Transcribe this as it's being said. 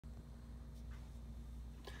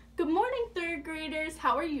third graders,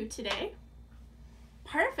 how are you today?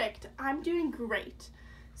 Perfect, I'm doing great.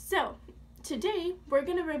 So, today we're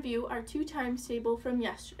going to review our 2 times table from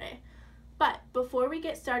yesterday. But before we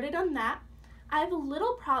get started on that, I have a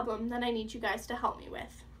little problem that I need you guys to help me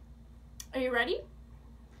with. Are you ready?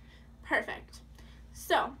 Perfect.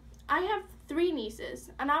 So, I have 3 nieces,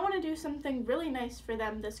 and I want to do something really nice for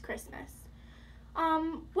them this Christmas.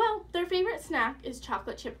 Well, their favorite snack is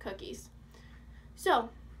chocolate chip cookies. So,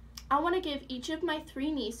 I want to give each of my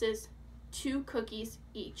 3 nieces 2 cookies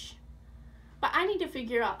each. But I need to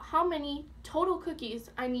figure out how many total cookies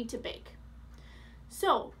I need to bake.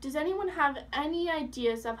 So, does anyone have any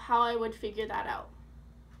ideas of how I would figure that out?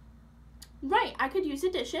 Right, I could use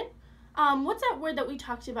addition. What's that word that we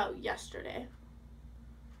talked about yesterday?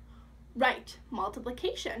 Right,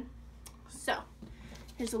 multiplication. So,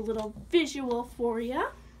 here's a little visual for you.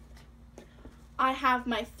 I have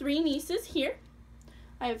my 3 nieces here.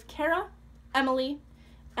 I have Kara, Emily,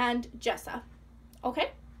 and Jessa.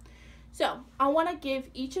 Okay? So, I want to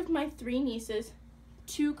give each of my 3 nieces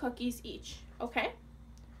 2 cookies each. Okay?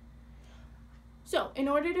 So, in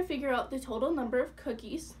order to figure out the total number of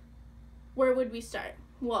cookies, where would we start?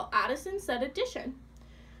 Well, Addison said addition.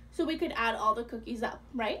 So we could add all the cookies up,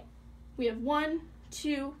 right? We have 1,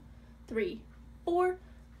 2, 3, 4,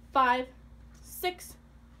 5, 6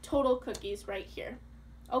 total cookies right here.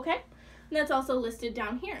 Okay? And that's also listed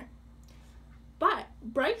down here. But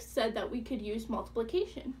Bryce said that we could use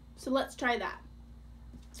multiplication. So let's try that.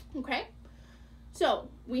 Okay? So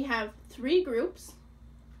we have 3 groups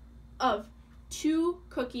of 2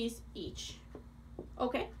 cookies each.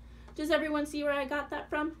 Okay? Does everyone see where I got that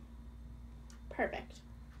from? Perfect.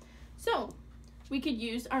 So we could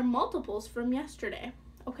use our multiples from yesterday.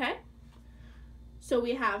 Okay? So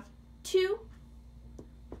we have 2,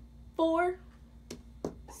 4,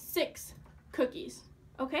 6 cookies.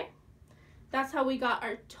 Okay? That's how we got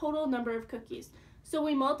our total number of cookies. So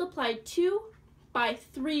we multiplied 2 by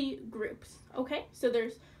 3 groups. Okay? So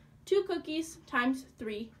there's 2 cookies times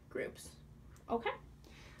 3 groups. Okay?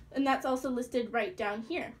 And that's also listed right down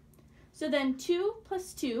here. So then 2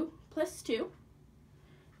 plus 2 plus 2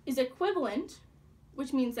 is equivalent,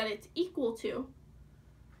 which means that it's equal to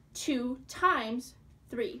 2 times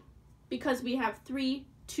 3, because we have 3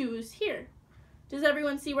 2's here. Does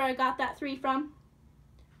everyone see where I got that 3 from?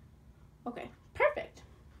 Okay, perfect.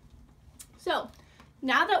 So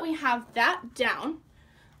now that we have that down,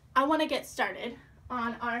 I want to get started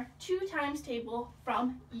on our 2 times table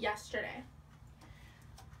from yesterday.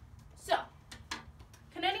 So,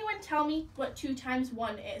 can anyone tell me what 2 times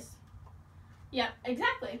 1 is? Yep,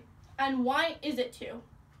 exactly. And why is it 2?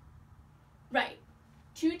 Right.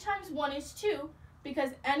 2 times 1 is 2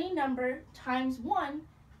 because any number times 1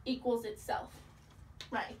 equals itself.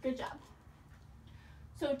 Right, good job.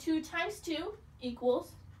 So 2 times 2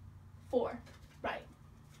 equals 4. Right.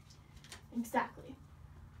 Exactly.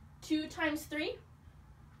 2 times 3,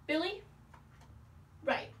 Billy?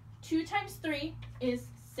 Right. 2 times 3 is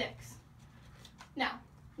 6.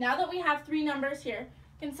 Now that we have 3 numbers here,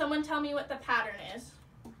 can someone tell me what the pattern is?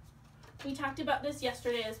 We talked about this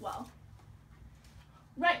yesterday as well.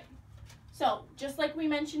 Right. So, just like we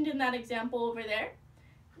mentioned in that example over there,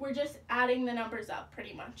 we're just adding the numbers up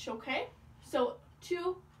pretty much, okay? So,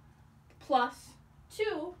 2 plus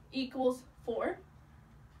 2 equals 4.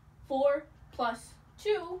 4 plus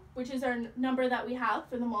 2, which is our number that we have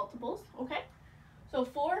for the multiples, okay? So,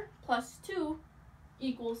 4 plus 2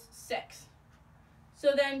 equals 6.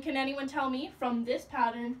 So then, can anyone tell me from this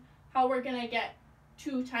pattern how we're going to get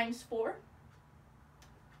 2 times 4?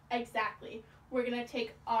 Exactly. We're going to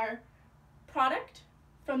take our product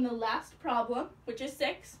from the last problem, which is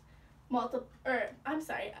 6,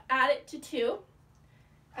 add it to 2,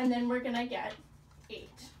 and then we're going to get 8.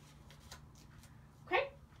 Okay?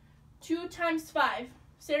 2 times 5.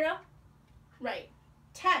 Sarah? Right.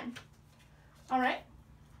 10. All right.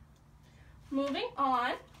 Moving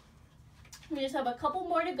on. We just have a couple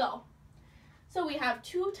more to go. So we have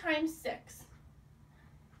 2 times 6.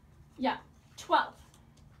 Yeah, 12.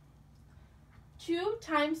 2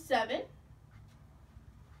 times 7.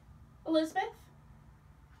 Elizabeth?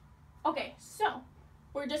 Okay, so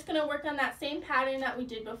we're just going to work on that same pattern that we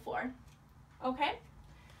did before. Okay?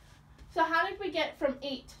 So how did we get from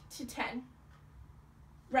 8 to 10?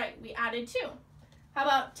 Right, we added 2. How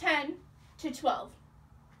about 10 to 12?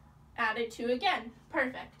 Added 2 again.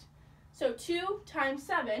 Perfect. So 2 times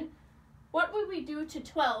 7, what would we do to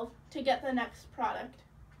 12 to get the next product?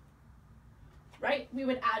 Right, we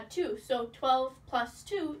would add 2. So 12 plus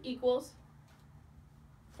 2 equals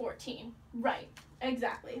 14. Right,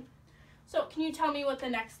 exactly. So can you tell me what the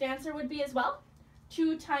next answer would be as well?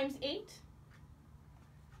 2 times 8?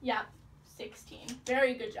 Yep, 16.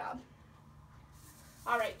 Very good job.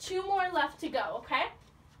 All right, 2 more left to go, okay?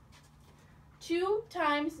 2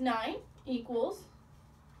 times 9 equals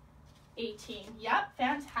 18. Yep,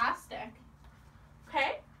 fantastic.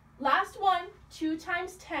 Okay, last one, 2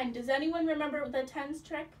 times 10. Does anyone remember the tens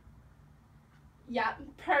trick? Yep,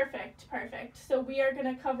 perfect, perfect. So we are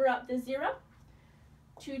going to cover up the 0.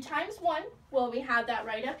 2 times 1, well, we have that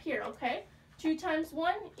right up here, okay? 2 times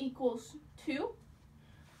 1 equals 2.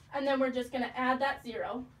 And then we're just going to add that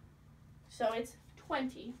 0. So it's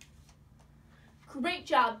 20. Great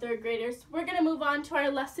job, third graders. We're going to move on to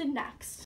our lesson next.